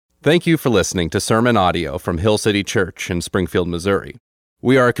Thank you for listening to sermon audio from Hill City Church in Springfield, Missouri.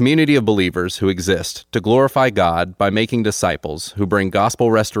 We are a community of believers who exist to glorify God by making disciples who bring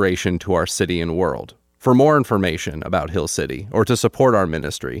gospel restoration to our city and world. For more information about Hill City or to support our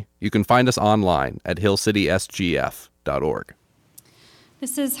ministry, you can find us online at hillcitysgf.org.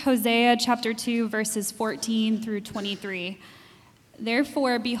 This is Hosea chapter 2, verses 14 through 23.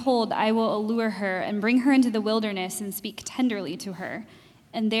 Therefore, behold, I will allure her and bring her into the wilderness and speak tenderly to her.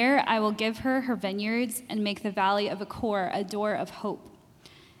 And there I will give her her vineyards and make the valley of Achor a door of hope.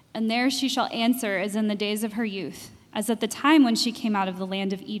 And there she shall answer as in the days of her youth, as at the time when she came out of the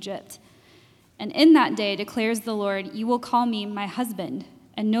land of Egypt. And in that day, declares the Lord, you will call me my husband,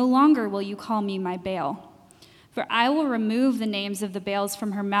 and no longer will you call me my Baal. For I will remove the names of the Baals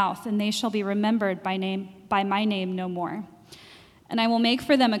from her mouth, and they shall be remembered by my name no more. And I will make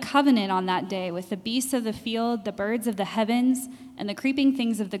for them a covenant on that day with the beasts of the field, the birds of the heavens, and the creeping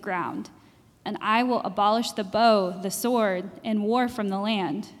things of the ground. And I will abolish the bow, the sword, and war from the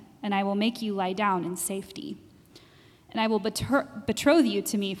land, and I will make you lie down in safety. And I will betroth you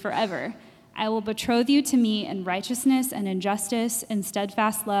to me forever. I will betroth you to me in righteousness and in justice, in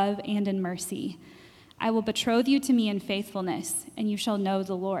steadfast love and in mercy. I will betroth you to me in faithfulness, and you shall know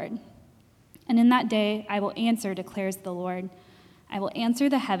the Lord. And in that day I will answer, declares the Lord. I will answer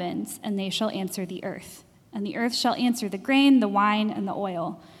the heavens, and they shall answer the earth. And the earth shall answer the grain, the wine, and the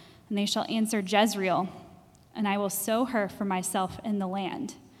oil. And they shall answer Jezreel. And I will sow her for myself in the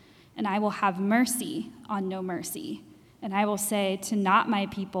land. And I will have mercy on no mercy. And I will say to not my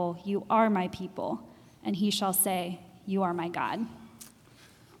people, you are my people. And he shall say, you are my God.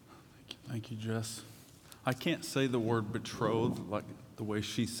 Thank you, Jess. I can't say the word betrothed like the way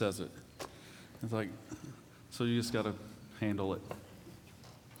she says it. It's like, so you just got to handle it.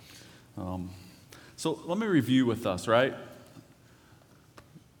 So let me review with us, right?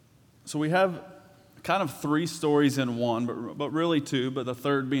 So we have kind of three stories in one, but really two, but the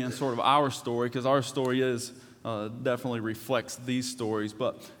third being sort of our story, because our story is definitely reflects these stories.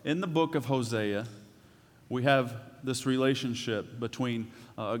 But in the book of Hosea, we have this relationship between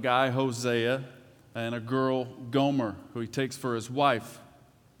a guy, Hosea, and a girl, Gomer, who he takes for his wife.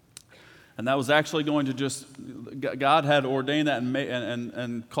 And that was actually going to God had ordained that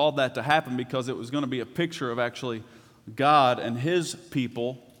and called that to happen because it was going to be a picture of actually God and his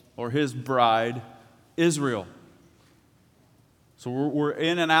people, or his bride, Israel. So we're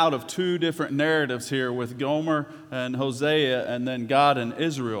in and out of two different narratives here with Gomer and Hosea, and then God and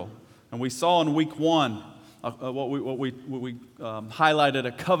Israel. And we saw in week one what we highlighted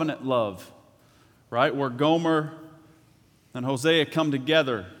a covenant love, right? Where Gomer and Hosea come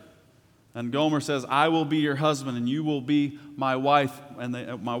together. And Gomer says, I will be your husband and you will be my wife. And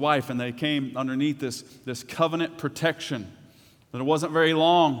they came underneath this covenant protection. And it wasn't very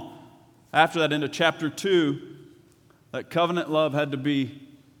long after that into chapter 2 that covenant love had to be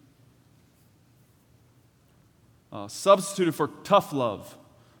substituted for tough love,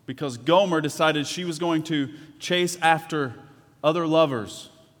 because Gomer decided she was going to chase after other lovers.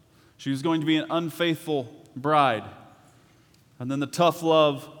 She was going to be an unfaithful bride. And then the tough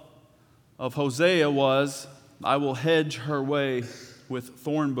love of Hosea was, I will hedge her way with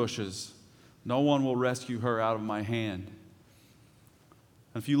thorn bushes. No one will rescue her out of my hand.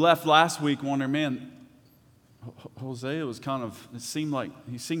 And if you left last week wondering, man, Hosea was it seemed like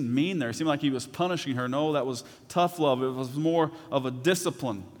he seemed mean there. It seemed like he was punishing her. No, that was tough love. It was more of a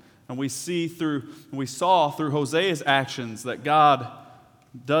discipline. And we saw through Hosea's actions that God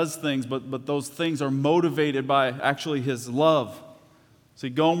does things, but those things are motivated by actually his love. See,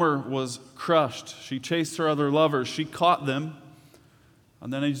 Gomer was crushed. She chased her other lovers. She caught them.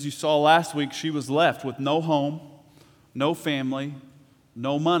 And then as you saw last week, she was left with no home, no family,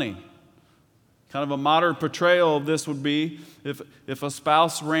 no money. Kind of a modern portrayal of this would be if a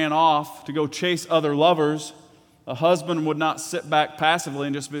spouse ran off to go chase other lovers, a husband would not sit back passively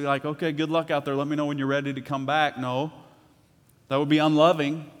and just be like, okay, good luck out there. Let me know when you're ready to come back. No, that would be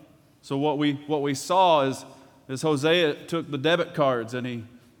unloving. So what we saw is Hosea took the debit cards and he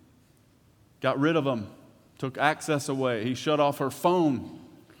got rid of them, took access away. He shut off her phone.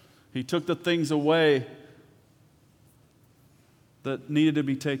 He took the things away that needed to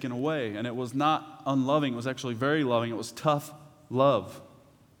be taken away. And it was not unloving. It was actually very loving. It was tough love.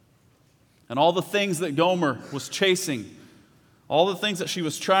 And all the things that Gomer was chasing, all the things that she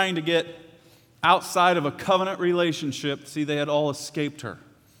was trying to get outside of a covenant relationship, see, they had all escaped her.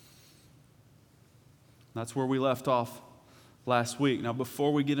 That's where we left off last week. Now,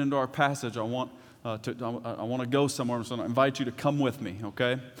 before we get into our passage, I want to go somewhere. So I invite you to come with me,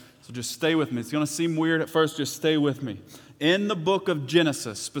 okay? So just stay with me. It's going to seem weird at first. Just stay with me. In the book of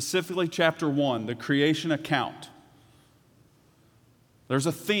Genesis, specifically chapter 1, the creation account, there's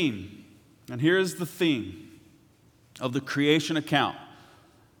a theme. And here is the theme of the creation account.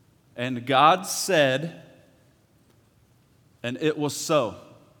 And God said, and it was so.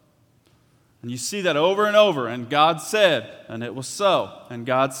 And you see that over and over. And God said, and it was so. And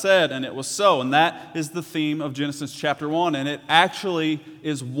God said, and it was so. And that is the theme of Genesis chapter 1. And it actually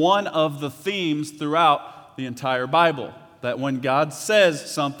is one of the themes throughout the entire Bible. That when God says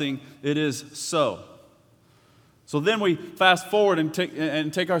something, it is so. So then we fast forward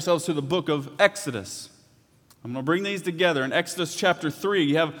and take ourselves to the book of Exodus. I'm going to bring these together. In Exodus chapter 3,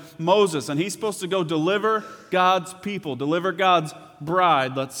 you have Moses, and he's supposed to go deliver God's people, deliver God's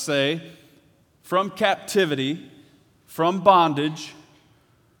bride, let's say, from captivity, from bondage.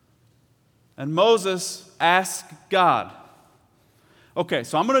 And Moses asked God, okay,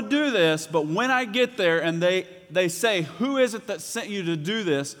 so I'm going to do this, but when I get there and they say, who is it that sent you to do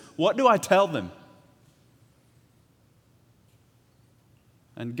this? What do I tell them?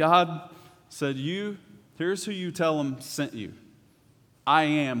 And God said, here's who you tell them sent you. I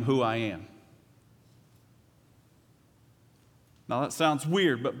am who I am. Now that sounds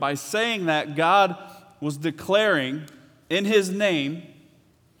weird, but by saying that, God was declaring in his name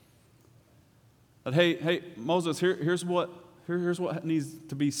that, hey, Moses, here's what needs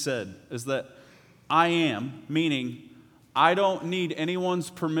to be said, is that I am, meaning I don't need anyone's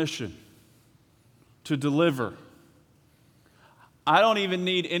permission to deliver. I don't even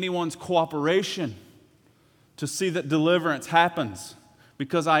need anyone's cooperation to see that deliverance happens,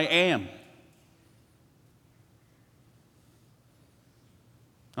 because I am.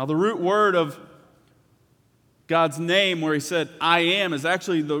 Now, the root word of God's name, where he said, I am, is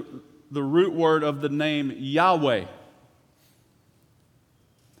actually the root word of the name Yahweh.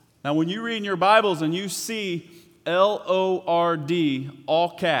 Now, when you read in your Bibles and you see L-O-R-D, all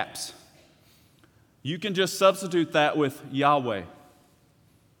caps, you can just substitute that with Yahweh.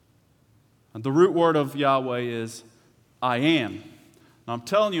 And the root word of Yahweh is I am. Now, I'm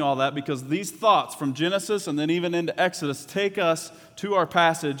telling you all that because these thoughts from Genesis and then even into Exodus take us to our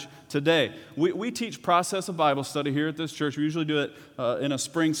passage today. We teach process of Bible study here at this church. We usually do it in a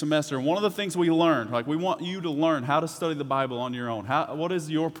spring semester. And one of the things we learn, we want you to learn how to study the Bible on your own. What is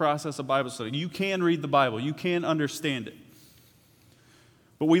your process of Bible study? You can read the Bible. You can understand it.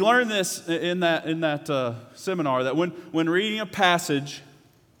 But we learned this in that seminar, that when reading a passage,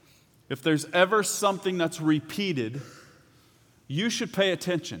 if there's ever something that's repeated, you should pay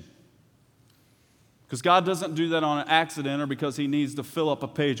attention. Because God doesn't do that on an accident or because he needs to fill up a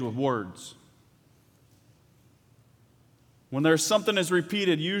page with words. When there's something that's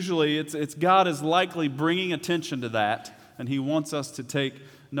repeated, usually it's God is likely bringing attention to that, and he wants us to take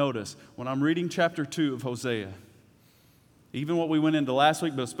notice. When I'm reading chapter 2 of Hosea, even what we went into last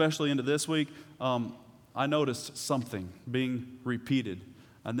week, but especially into this week, I noticed something being repeated.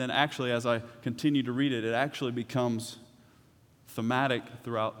 And then actually, as I continue to read it, it actually becomes thematic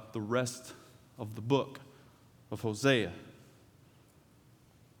throughout the rest of the book of Hosea.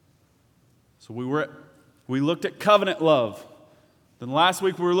 So we looked at covenant love. Then last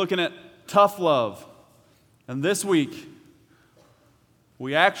week we were looking at tough love. And this week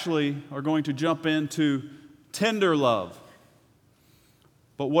we actually are going to jump into tender love.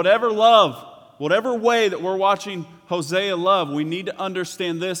 But whatever way that we're watching Hosea love, we need to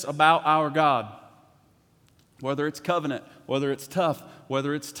understand this about our God. Whether it's covenant, whether it's tough,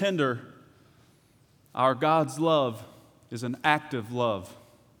 whether it's tender, our God's love is an active love.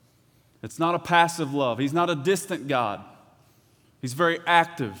 It's not a passive love. He's not a distant God. He's very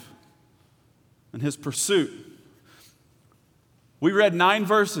active in his pursuit. We read 9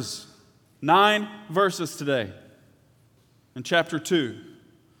 verses today in chapter 2.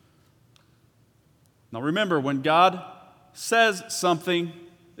 Now remember, when God says something,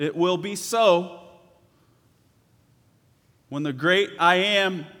 it will be so. When the great I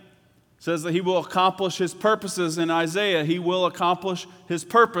Am says that he will accomplish his purposes in Isaiah, he will accomplish his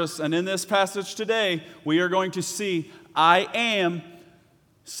purpose. And in this passage today, we are going to see I Am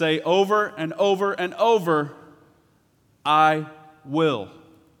say over and over and over, I will.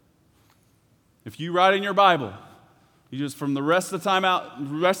 If you write in your Bible, you just from the rest of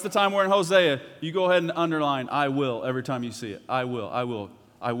the time we're in Hosea, you go ahead and underline I will every time you see it. I will, I will,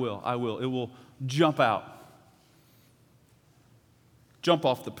 I will, I will. It will jump out. Jump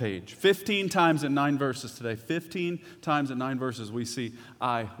off the page. 15 times in 9 verses today. 15 times in 9 verses we see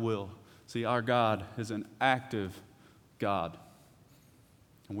I will. See, our God is an active God.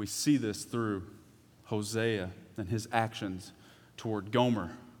 And we see this through Hosea and his actions toward Gomer.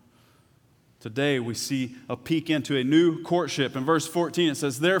 Today we see a peek into a new courtship. In verse 14 it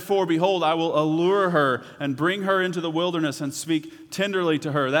says, "Therefore, behold, I will allure her and bring her into the wilderness and speak tenderly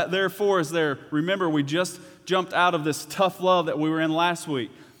to her." That therefore is there. Remember, we just jumped out of this tough love that we were in last week.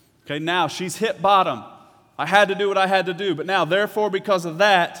 Okay, now she's hit bottom. I had to do what I had to do. But now, therefore, because of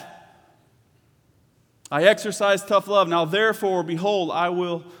that, I exercise tough love. Now, therefore, behold, I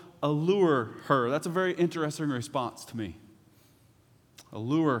will allure her. That's a very interesting response to me.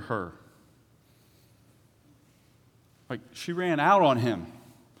 Allure her. Like, she ran out on him.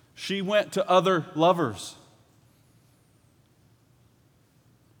 She went to other lovers.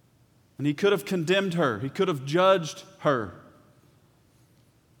 And he could have condemned her. He could have judged her.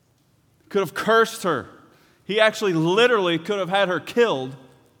 He could have cursed her. He actually literally could have had her killed,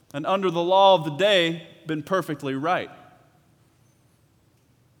 and under the law of the day, been perfectly right.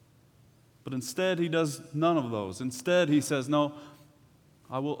 But instead, he does none of those. Instead, he says, no,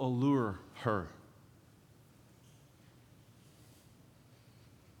 I will allure her.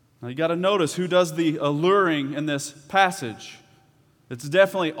 Now, you got to notice who does the alluring in this passage. It's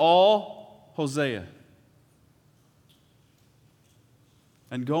definitely all Hosea.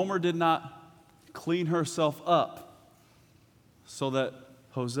 And Gomer did not clean herself up so that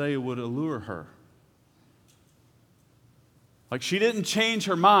Hosea would allure her. Like, she didn't change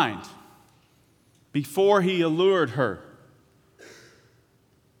her mind before he allured her.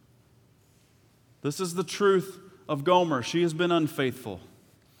 This is the truth of Gomer. She has been unfaithful.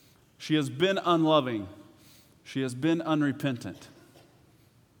 She has been unloving. She has been unrepentant.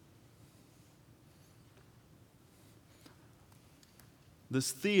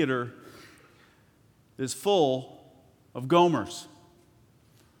 This theater is full of Gomers,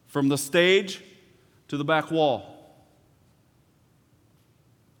 from the stage to the back wall.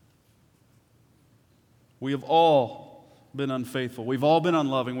 We have all been unfaithful. We've all been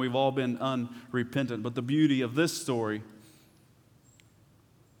unloving. We've all been unrepentant. But the beauty of this story,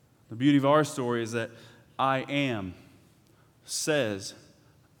 the beauty of our story, is that I am says,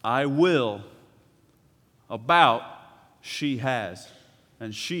 I will about she has.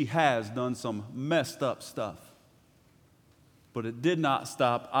 And she has done some messed up stuff. But it did not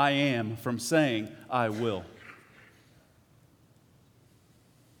stop I am from saying, I will.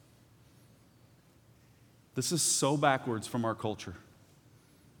 This is so backwards from our culture.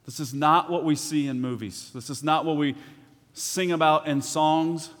 This is not what we see in movies. This is not what we sing about in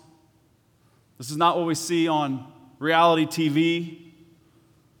songs. This is not what we see on reality TV.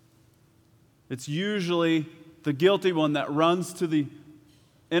 It's usually the guilty one that runs to the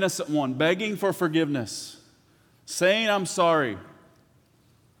innocent one, begging for forgiveness, saying, I'm sorry.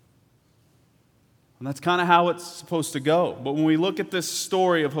 And that's kind of how it's supposed to go. But when we look at this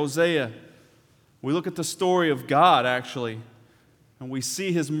story of Hosea, we look at the story of God, actually, and we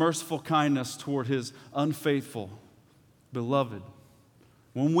see his merciful kindness toward his unfaithful beloved.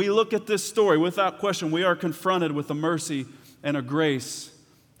 When we look at this story, without question, we are confronted with a mercy and a grace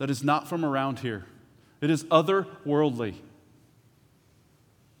that is not from around here. It is otherworldly.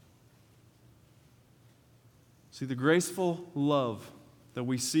 See, the graceful love that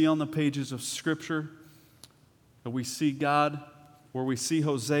we see on the pages of Scripture, that we see God, where we see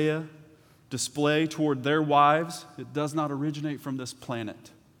Hosea display toward their wives, it does not originate from this planet.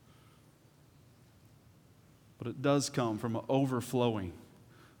 But it does come from an overflowing,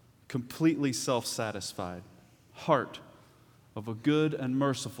 completely self-satisfied heart of a good and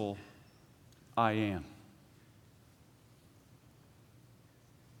merciful I am.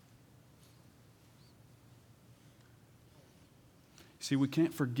 See, we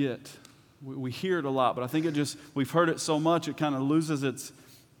can't forget. We hear it a lot, but I think we've heard it so much it kind of loses its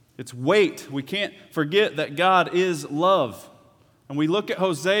weight. We can't forget that God is love. And we look at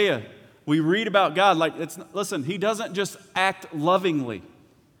Hosea, we read about God like, listen, he doesn't just act lovingly.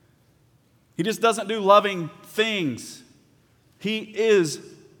 He just doesn't do loving things. He is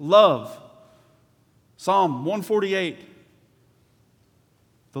love. Psalm 148.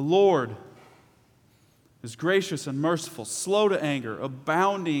 The Lord is gracious and merciful, slow to anger,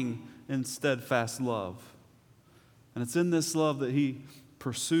 abounding in steadfast love. And it's in this love that he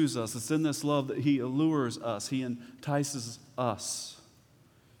pursues us. It's in this love that he allures us. He entices us.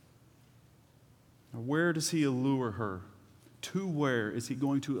 Now, where does he allure her? To where is he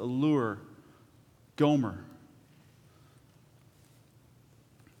going to allure Gomer?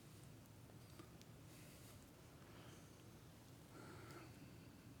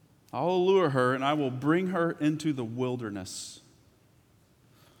 I'll allure her and I will bring her into the wilderness.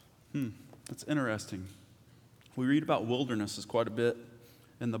 That's interesting. We read about wildernesses quite a bit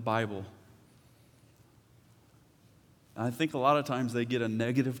in the Bible. I think a lot of times they get a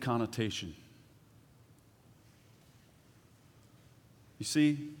negative connotation. You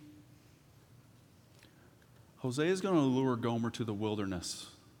see, Hosea is going to lure Gomer to the wilderness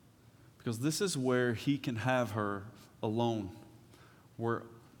because this is where he can have her alone, where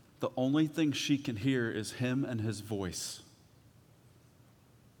the only thing she can hear is him and his voice.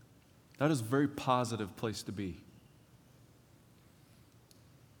 That is a very positive place to be.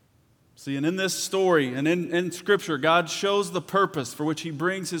 See, and in this story and in Scripture, God shows the purpose for which he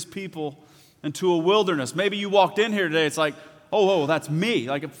brings his people into a wilderness. Maybe you walked in here today, it's like, oh, that's me.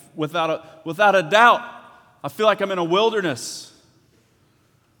 Like, without a doubt, I feel like I'm in a wilderness.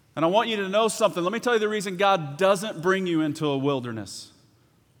 And I want you to know something. Let me tell you the reason God doesn't bring you into a wilderness.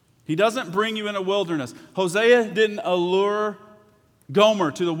 He doesn't bring you in a wilderness. Hosea didn't allure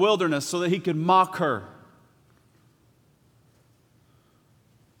Gomer to the wilderness so that he could mock her.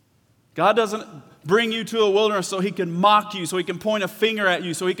 God doesn't bring you to a wilderness so he can mock you, so he can point a finger at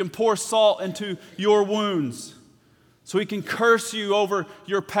you, so he can pour salt into your wounds, so he can curse you over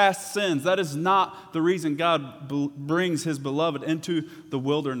your past sins. That is not the reason God brings his beloved into the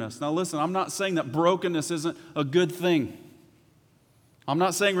wilderness. Now listen, I'm not saying that brokenness isn't a good thing. I'm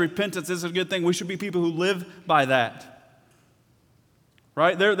not saying repentance isn't a good thing. We should be people who live by that.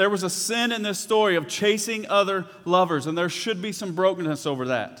 Right? There was a sin in this story of chasing other lovers, and there should be some brokenness over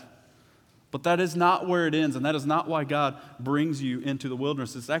that. But that is not where it ends, and that is not why God brings you into the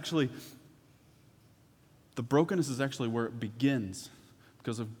wilderness. It's actually, the brokenness is actually where it begins,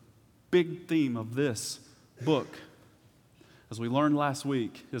 because a big theme of this book, as we learned last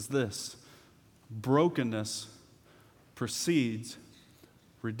week, is this: brokenness precedes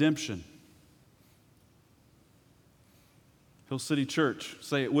redemption. Hill City Church,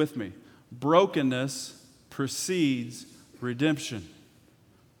 say it with me. Brokenness precedes redemption.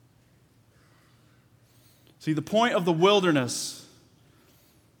 See, the point of the wilderness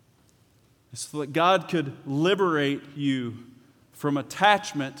is so that God could liberate you from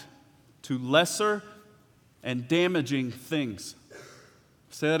attachment to lesser and damaging things.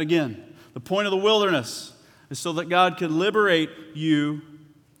 Say that again. The point of the wilderness is so that God could liberate you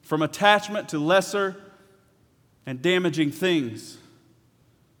from attachment to lesser and damaging things.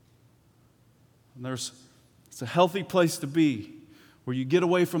 And it's a healthy place to be, where you get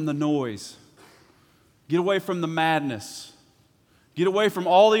away from the noise, get away from the madness, get away from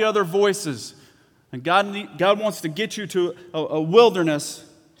all the other voices. And God wants to get you to a wilderness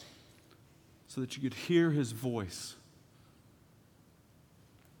so that you could hear his voice.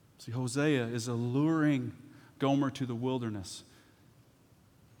 See, Hosea is alluring Gomer to the wilderness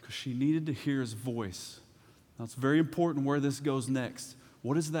because she needed to hear his voice. Now, it's very important where this goes next.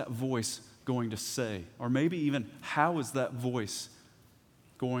 What is that voice going to say? Or maybe even, how is that voice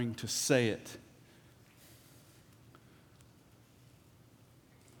going to say it?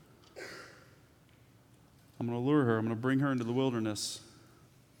 I'm going to lure her. I'm going to bring her into the wilderness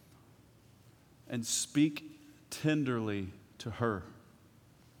and speak tenderly to her.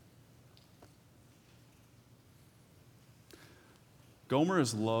 Gomer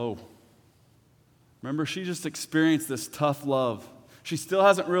is low. Remember, she just experienced this tough love. She still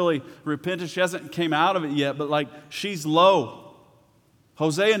hasn't really repented. She hasn't came out of it yet, but she's low.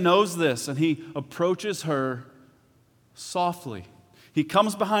 Hosea knows this, and he approaches her softly. He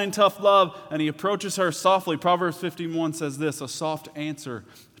comes behind tough love, and he approaches her softly. Proverbs 15:1 says this: a soft answer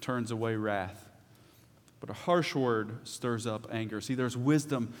turns away wrath, but a harsh word stirs up anger. See, there's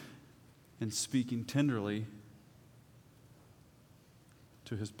wisdom in speaking tenderly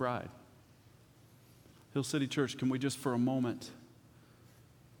to his bride. Hill City Church, can we just for a moment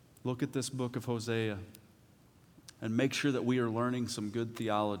look at this book of Hosea and make sure that we are learning some good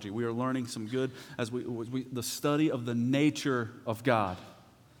theology. We are learning some good as the study of the nature of God.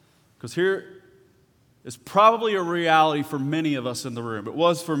 Because here is probably a reality for many of us in the room. It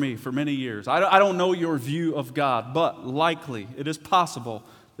was for me for many years. I don't know your view of God, but likely it is possible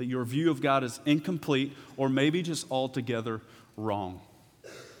that your view of God is incomplete or maybe just altogether wrong.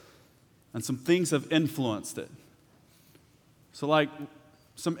 And some things have influenced it. So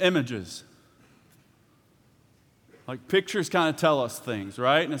some images. Pictures kind of tell us things,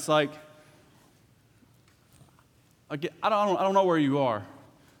 right? And it's I don't know where you are.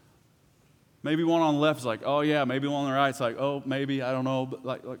 Maybe one on the left is oh yeah, maybe one on the right is oh maybe, I don't know.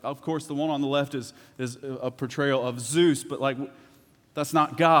 But of course the one on the left is a portrayal of Zeus, but that's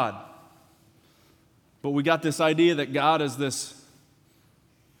not God. But we got this idea that God is this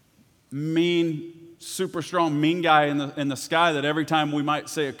mean, super strong, mean guy in the sky that every time we might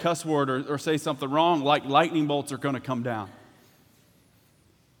say a cuss word or say something wrong, lightning bolts are going to come down.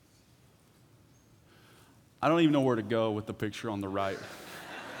 I don't even know where to go with the picture on the right.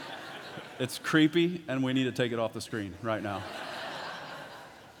 It's creepy, and we need to take it off the screen right now.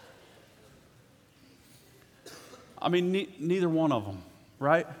 I mean, neither one of them,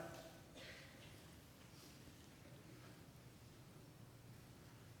 right?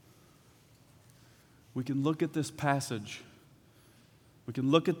 We can look at this passage. We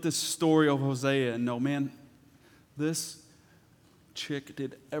can look at this story of Hosea and know, man, this chick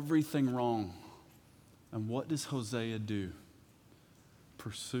did everything wrong. And what does Hosea do?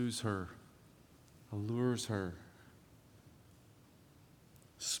 Pursues her, allures her,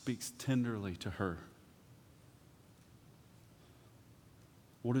 speaks tenderly to her.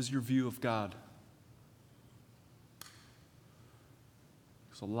 What is your view of God?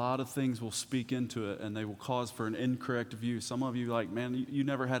 Because a lot of things will speak into it and they will cause for an incorrect view. Some of you like, man, you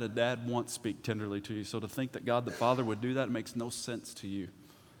never had a dad once speak tenderly to you. So to think that God the Father would do that makes no sense to you.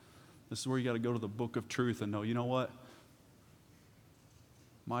 This is where you got to go to the book of truth and know, you know what?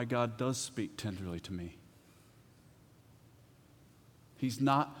 My God does speak tenderly to me. He's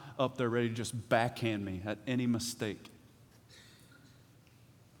not up there ready to just backhand me at any mistake.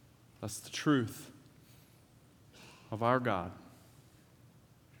 That's the truth of our God.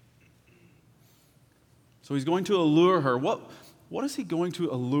 So he's going to allure her. What is he going to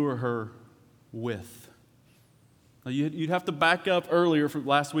allure her with? Now you'd have to back up earlier from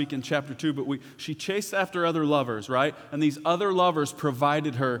last week in chapter 2, but she chased after other lovers, right? And these other lovers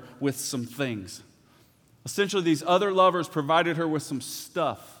provided her with some things. Essentially, these other lovers provided her with some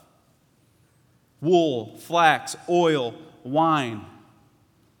stuff. Wool, flax, oil, wine.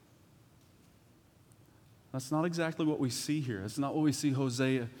 That's not exactly what we see here. That's not what we see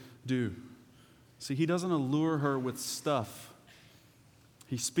Hosea do. See, he doesn't allure her with stuff.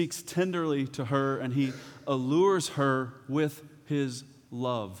 He speaks tenderly to her and he allures her with his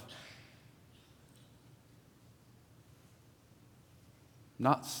love.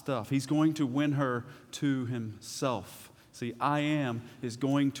 Not stuff. He's going to win her to himself. See, I am is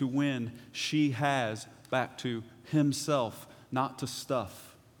going to win she has back to himself, not to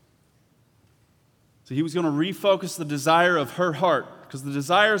stuff. See, he was going to refocus the desire of her heart, because the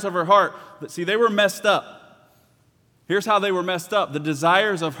desires of her heart, see, they were messed up. Here's how they were messed up. The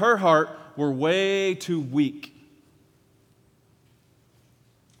desires of her heart were way too weak.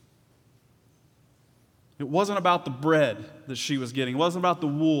 It wasn't about the bread that she was getting. It wasn't about the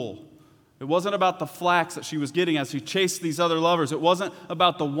wool. It wasn't about the flax that she was getting as she chased these other lovers. It wasn't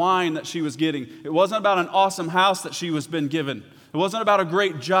about the wine that she was getting. It wasn't about an awesome house that she was been given. It wasn't about a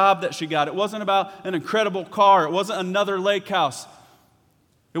great job that she got. It wasn't about an incredible car. It wasn't another lake house.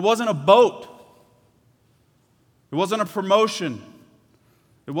 It wasn't a boat. It wasn't a promotion.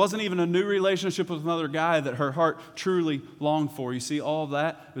 It wasn't even a new relationship with another guy that her heart truly longed for. You see, all of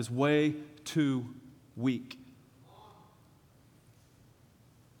that was way too weak.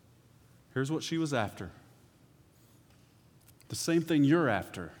 Here's what she was after. The same thing you're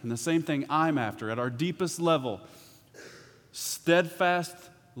after, and the same thing I'm after at our deepest level. Steadfast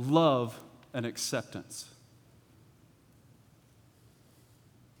love and acceptance.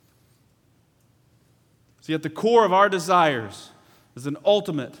 See, at the core of our desires is an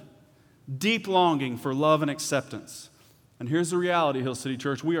ultimate, deep longing for love and acceptance. And here's the reality, Hill City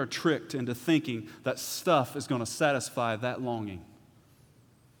Church. We are tricked into thinking that stuff is going to satisfy that longing.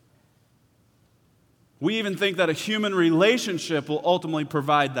 We even think that a human relationship will ultimately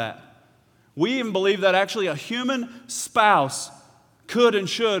provide that. We even believe that actually a human spouse could and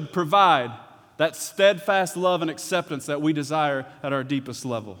should provide that steadfast love and acceptance that we desire at our deepest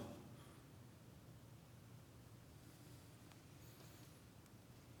level.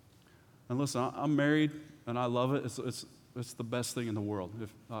 And listen, I'm married and I love it. It's the best thing in the world.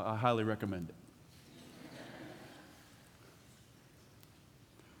 I highly recommend it.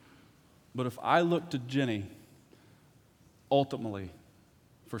 But if I look to Jenny ultimately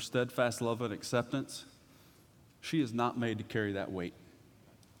for steadfast love and acceptance, she is not made to carry that weight.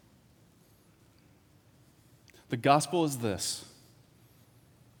 The gospel is this: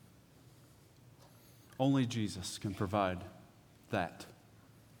 only Jesus can provide that.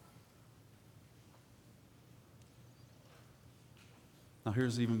 Now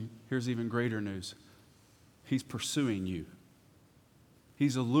here's even greater news. He's pursuing you.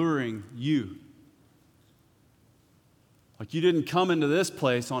 He's alluring you. Like you didn't come into this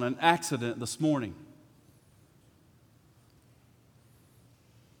place on an accident this morning.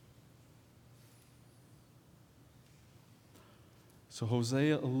 So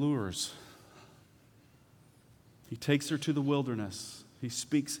Hosea allures. He takes her to the wilderness. He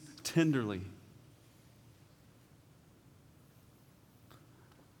speaks tenderly.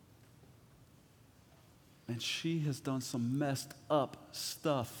 And she has done some messed up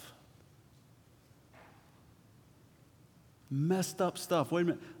stuff. Messed up stuff. Wait a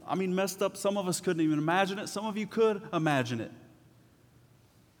minute. I mean, messed up. Some of us couldn't even imagine it. Some of you could imagine it.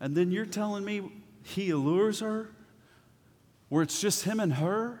 And then you're telling me he allures her, where it's just him and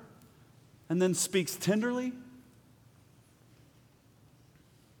her, and then speaks tenderly?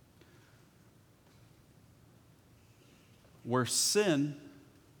 Where sin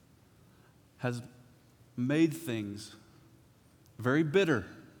has made things very bitter,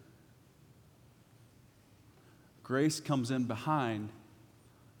 grace comes in behind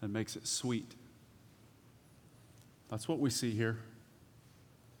and makes it sweet. That's what we see here.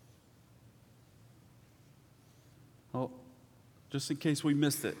 Well, just in case we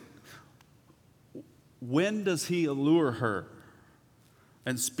missed it, when does he allure her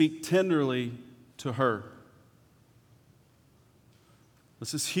and speak tenderly to her?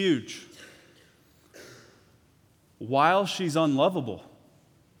 This is huge. While she's unlovable,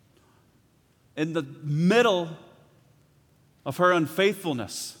 in the middle of her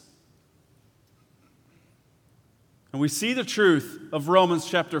unfaithfulness. And we see the truth of Romans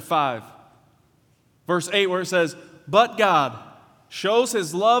chapter 5, verse 8, where it says, "But God shows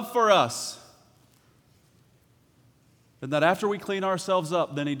his love for us, and that after we clean ourselves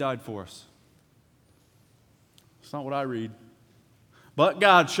up, then he died for us." It's not what I read. But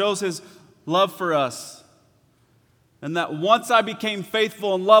God shows his love for us, and that once I became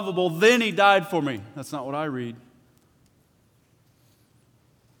faithful and lovable, then he died for me. That's not what I read.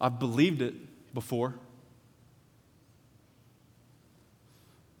 I've believed it before.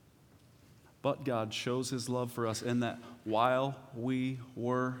 But God shows his love for us in that while we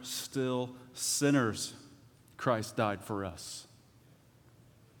were still sinners, Christ died for us.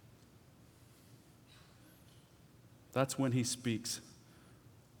 That's when he speaks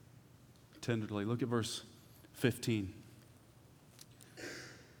tenderly. Look at verse 15.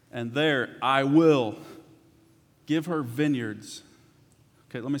 "And there I will give her vineyards."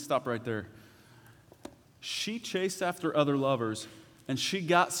 Okay, let me stop right there. She chased after other lovers, and she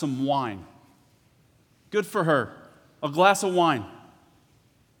got some wine. Good for her. A glass of wine.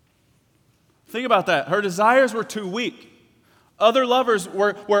 Think about that. Her desires were too weak. Other lovers,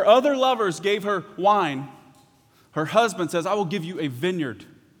 where other lovers gave her wine, her husband says, "I will give you a vineyard."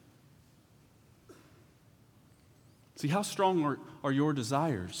 See, how strong are your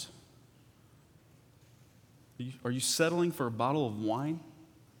desires? Are you settling for a bottle of wine?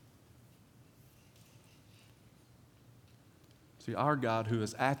 See, our God, who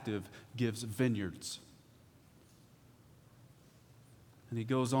is active, gives vineyards. And he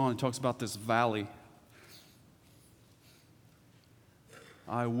goes on and talks about this valley.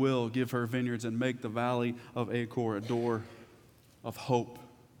 "I will give her vineyards and make the valley of Achor a door of hope."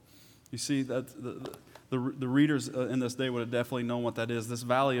 You see, that the readers in this day would have definitely known what that is. This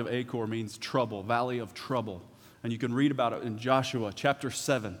valley of Achor means trouble, valley of trouble. And you can read about it in Joshua chapter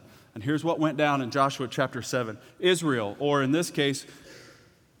 7. And here's what went down in Joshua chapter 7. Israel, or in this case,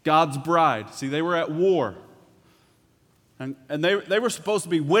 God's bride. See, they were at war. And they were supposed to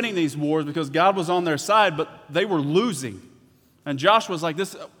be winning these wars because God was on their side, but they were losing. And Joshua's like,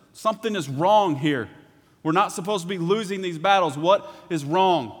 something is wrong here. We're not supposed to be losing these battles. What is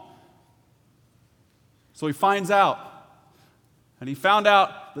wrong? So he finds out. And he found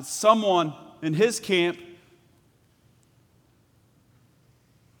out that someone in his camp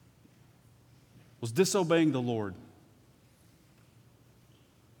was disobeying the Lord.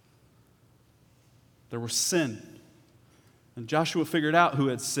 There was sin. And Joshua figured out who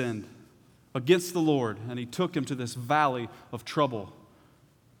had sinned against the Lord, and he took him to this valley of trouble,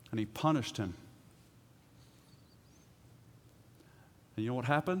 and he punished him. And you know what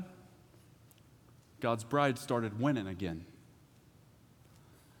happened? God's bride started winning again.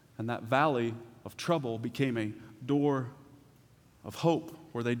 And that valley of trouble became a door of hope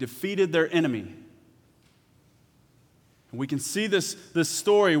where they defeated their enemy. And we can see this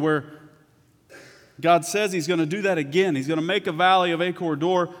story where God says he's going to do that again. He's going to make a valley of Achor,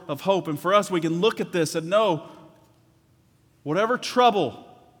 door of hope. And for us, we can look at this and know whatever trouble,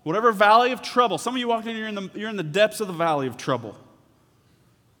 whatever valley of trouble, some of you walk in here, you're in the depths of the valley of trouble.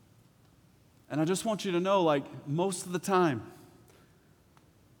 And I just want you to know, like, most of the time,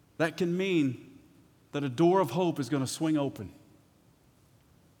 that can mean that a door of hope is going to swing open.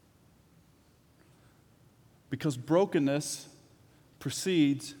 Because brokenness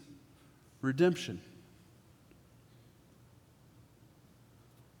precedes redemption.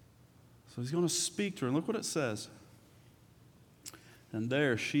 So he's going to speak to her. And look what it says. "And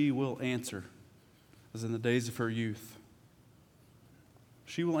there she will answer, as in the days of her youth."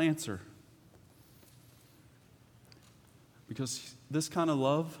 She will answer. Because this kind of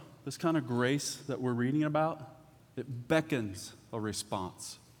love, this kind of grace that we're reading about, It beckons a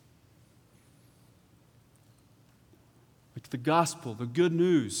response. Like the gospel, the good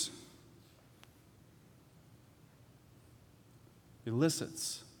news,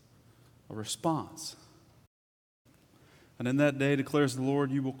 elicits a response. And in that day, declares the Lord,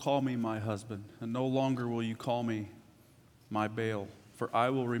 you will call me my husband, and no longer will you call me my Baal. For I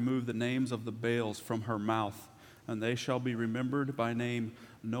will remove the names of the Baals from her mouth, and they shall be remembered by name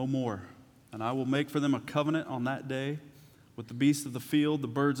no more. And I will make for them a covenant on that day with the beasts of the field, the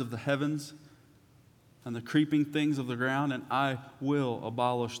birds of the heavens, and the creeping things of the ground, and I will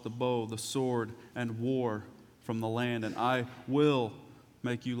abolish the bow, the sword, and war from the land, and I will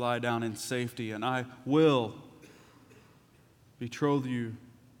make you lie down in safety, and I will betroth you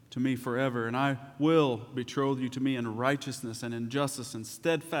to me forever, and I will betroth you to me in righteousness and in justice and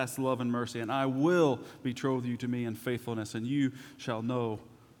steadfast love and mercy, and I will betroth you to me in faithfulness, and you shall know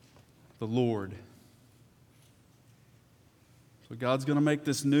the Lord. So God's going to make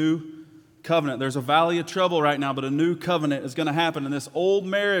this new covenant. There's a valley of trouble right now, but a new covenant is going to happen in this old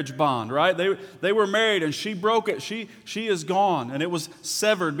marriage bond, right? They were married and she broke it. She is gone, and it was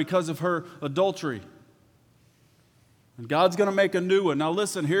severed because of her adultery. And God's going to make a new one. Now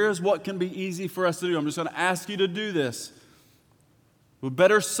listen, here's what can be easy for us to do. I'm just going to ask you to do this. It would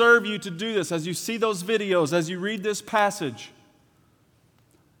better serve you to do this as you see those videos, as you read this passage.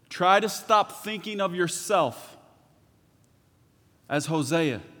 Try to stop thinking of yourself as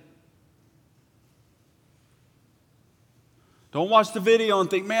Hosea. Don't watch the video and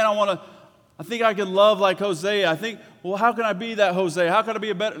think, man, I think I can love like Hosea. Well, how can I be that Hosea? How can I be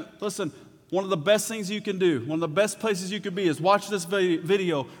a better? Listen, one of the best things you can do, one of the best places you could be is watch this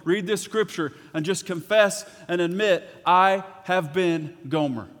video, read this scripture, and just confess and admit, I have been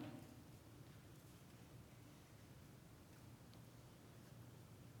Gomer.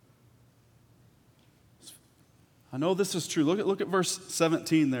 I know this is true. Look at verse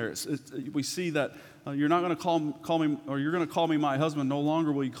 17 there. We see that you're not going to call me, or you're going to call me my husband. No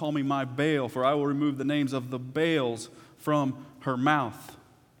longer will you call me my Baal, for I will remove the names of the Baals from her mouth.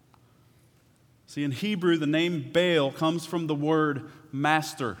 See, in Hebrew, the name Baal comes from the word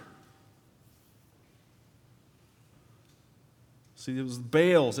master. See, it was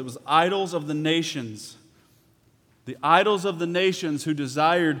Baals, it was idols of the nations. The idols of the nations who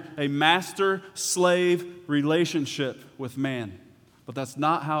desired a master-slave relationship with man. But that's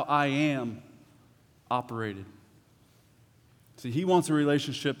not how I am operated. See, he wants a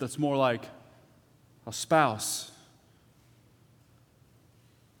relationship that's more like a spouse.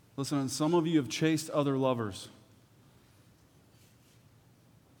 Listen, some of you have chased other lovers.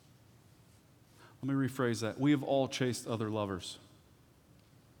 Let me rephrase that. We have all chased other lovers.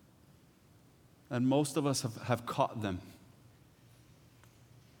 And most of us have caught them.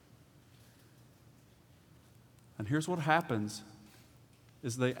 And here's what happens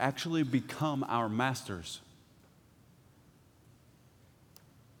is they actually become our masters.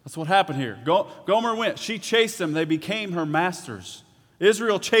 That's what happened here. Gomer went. She chased them. They became her masters.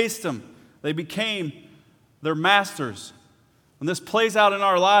 Israel chased them. They became their masters. And this plays out in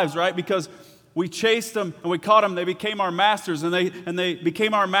our lives, right? Because we chased them and we caught them. They became our masters, and they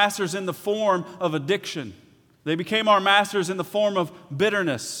became our masters in the form of addiction. They became our masters in the form of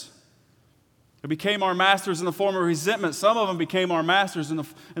bitterness. They became our masters in the form of resentment. Some of them became our masters in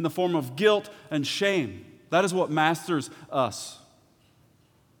the form of guilt and shame. That is what masters us.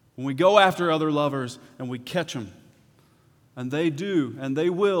 When we go after other lovers and we catch them, and they do, and they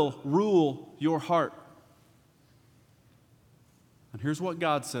will rule your heart. And here's what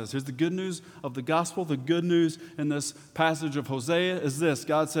God says. Here's the good news of the gospel. The good news in this passage of Hosea is this.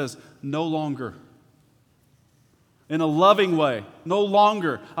 God says, no longer. In a loving way, no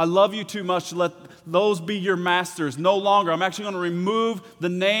longer. I love you too much to let those be your masters. No longer. I'm actually going to remove the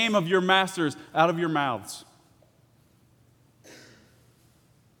name of your masters out of your mouths.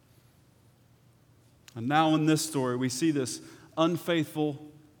 And now in this story, we see this unfaithful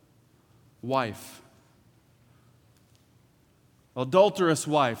wife. Adulterous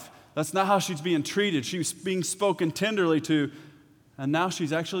wife. That's not how she's being treated. She's being spoken tenderly to, and now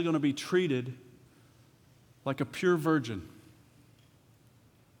she's actually going to be treated like a pure virgin.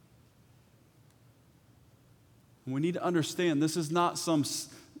 And we need to understand this is not some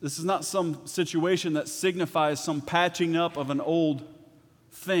situation that signifies some patching up of an old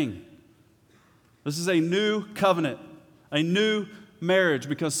thing. This is a new covenant, a new marriage,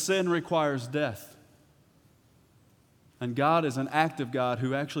 because sin requires death. And God is an active God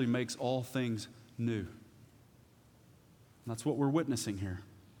who actually makes all things new. And that's what we're witnessing here.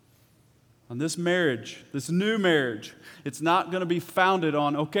 on this marriage, this new marriage. It's not going to be founded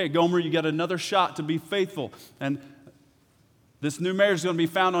on, okay, Gomer, you got another shot to be faithful. And this new marriage is going to be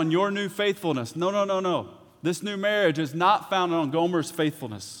found on your new faithfulness. No, no, no, no. This new marriage is not founded on Gomer's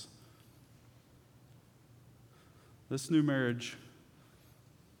faithfulness. This new marriage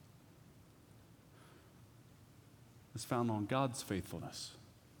is found on God's faithfulness.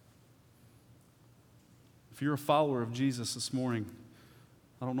 If you're a follower of Jesus this morning,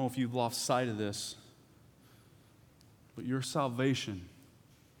 I don't know if you've lost sight of this, but your salvation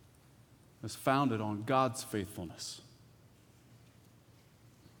is founded on God's faithfulness.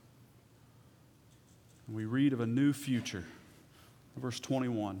 And we read of a new future. Verse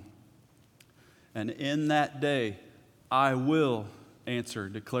 21. And in that day I will answer,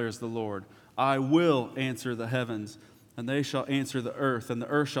 declares the Lord. I will answer the heavens, and they shall answer the earth, and the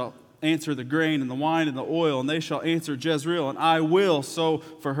earth shall answer the grain and the wine and the oil, and they shall answer Jezreel, and I will sow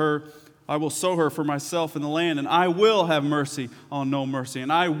for her. I will sow her for myself in the land, and I will have mercy on no mercy.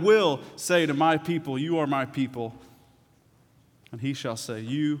 And I will say to my people, you are my people. And he shall say,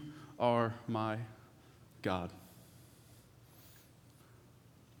 you are my God.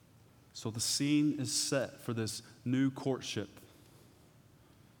 So the scene is set for this new courtship,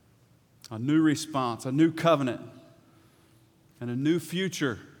 a new response, a new covenant, and a new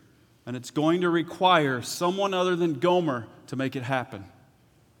future. And it's going to require someone other than Gomer to make it happen.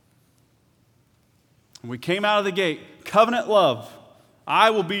 And we came out of the gate, covenant love. I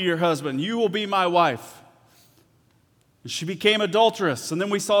will be your husband. You will be my wife. And she became adulterous. And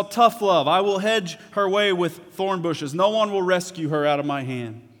then we saw tough love. I will hedge her way with thorn bushes. No one will rescue her out of my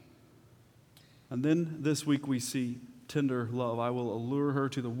hand. And then this week we see tender love. I will allure her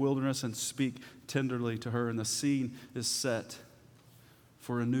to the wilderness and speak tenderly to her. And the scene is set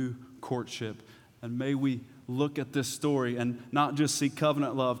for a new courtship. And may we look at this story and not just see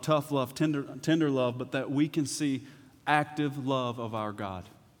covenant love, tough love, tender love, but that we can see active love of our God,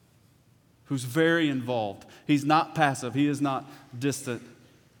 who's very involved. He's not passive. He is not distant.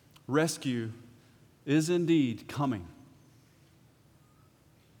 Rescue is indeed coming.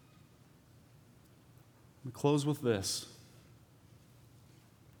 Let me close with this.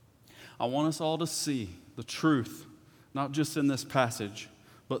 I want us all to see the truth, not just in this passage,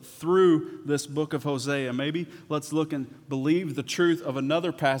 but through this book of Hosea. Maybe let's look and believe the truth of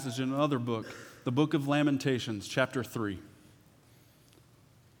another passage in another book, the book of Lamentations, chapter 3.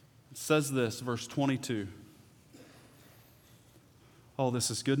 It says this, verse 22. Oh,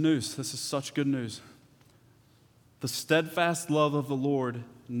 this is good news. This is such good news. The steadfast love of the Lord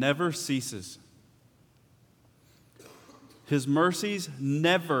never ceases. His mercies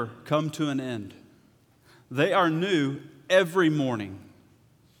never come to an end. They are new every morning.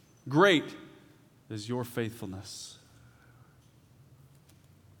 Great is your faithfulness.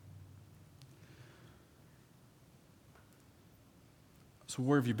 So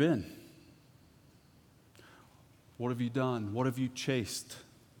where have you been? What have you done? What have you chased?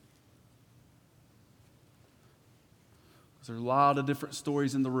 There's a lot of different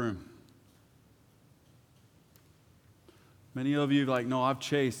stories in the room. Many of you are like, no, I've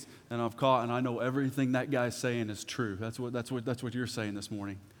chased and I've caught and I know everything that guy's saying is true. That's what you're saying this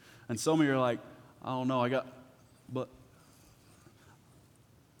morning. And some of you are like, I don't know, but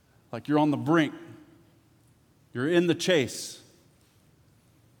like you're on the brink. You're in the chase.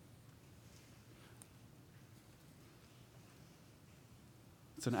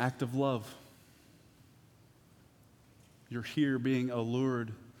 It's an act of love. You're here being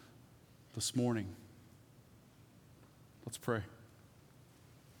allured this morning. Let's pray.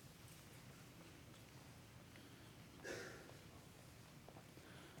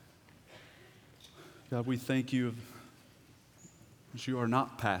 God, we thank you that you are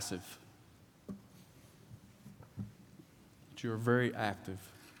not passive, that you are very active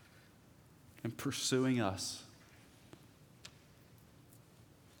in pursuing us.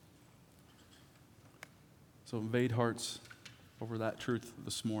 So invade hearts over that truth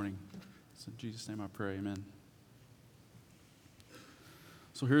this morning. It's in Jesus' name I pray, amen.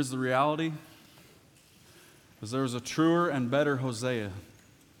 So here's the reality, is there was a truer and better Hosea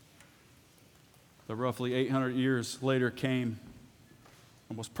that roughly 800 years later came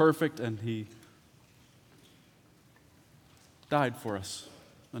and was perfect, and he died for us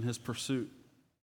in his pursuit